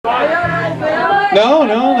No,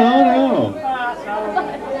 no, no, no.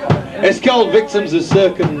 It's called Victims of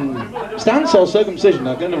Circumstance or Circumcision,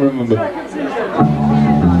 I can never remember.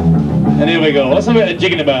 And here we go. What's a bit of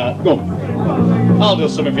jigging about? Go on. I'll do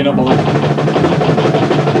some if you're not bothered.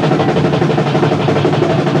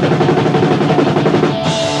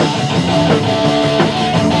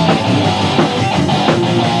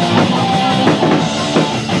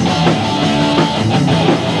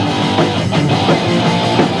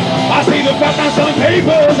 Selling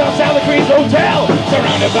papers outside the Queen's Hotel,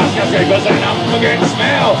 surrounded by skyscrapers and unforgetting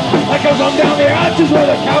smell. I come from down the arches where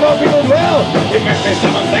the cowboy people dwell. It makes me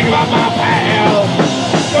stop and think about my pal.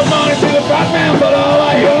 Good morning to the fat man, but all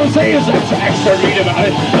I hear him say is extra read about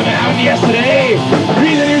it. And it happened yesterday.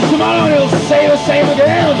 Read the news tomorrow and he'll say the same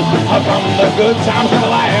again. How come the good times never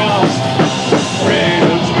last?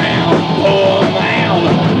 Rich man, poor man,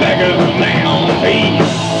 beggar man, thief.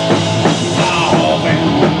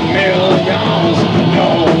 Millions,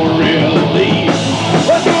 no relief.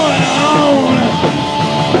 What's going on?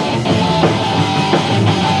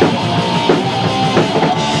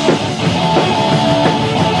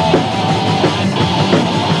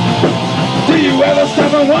 Do you ever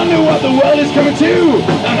stop and wonder what the world is coming to?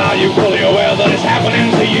 And are you fully aware that it's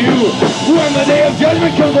happening to you? When the day of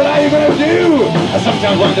judgment comes, what are you going to do? I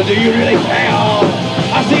sometimes wonder, do you really care?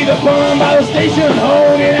 I see the poor man by the station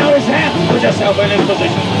holding out his hand, put yourself in his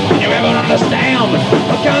position. Can you ever understand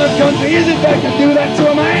what kind of country is it that can do that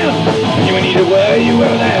to a man? You need to where you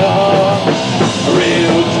were there.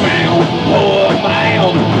 Rich man, poor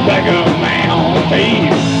man, beggar man,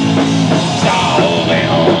 thief.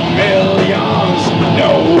 Solving millions,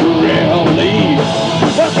 no relief.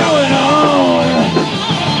 What's going on?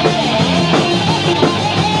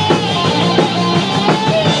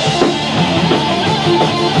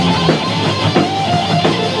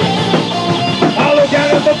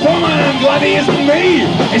 The poor man, I'm glad he isn't me.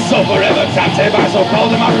 He's so forever trapped here by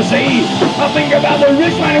so-called democracy. I think about the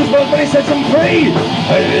rich man who's supposed to set him free.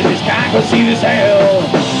 But it is his kind could see this hell.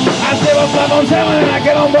 I stay up 517 and I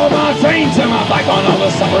get on board my train. Turn my back on all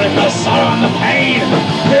the suffering, the sorrow and the pain.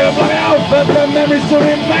 They'll block it out, but the memory still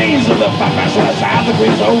remains of the fat bastard outside the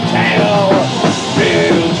Queen's Hotel.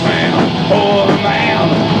 Rich man, poor man,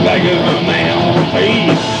 beggar man,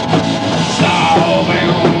 thief.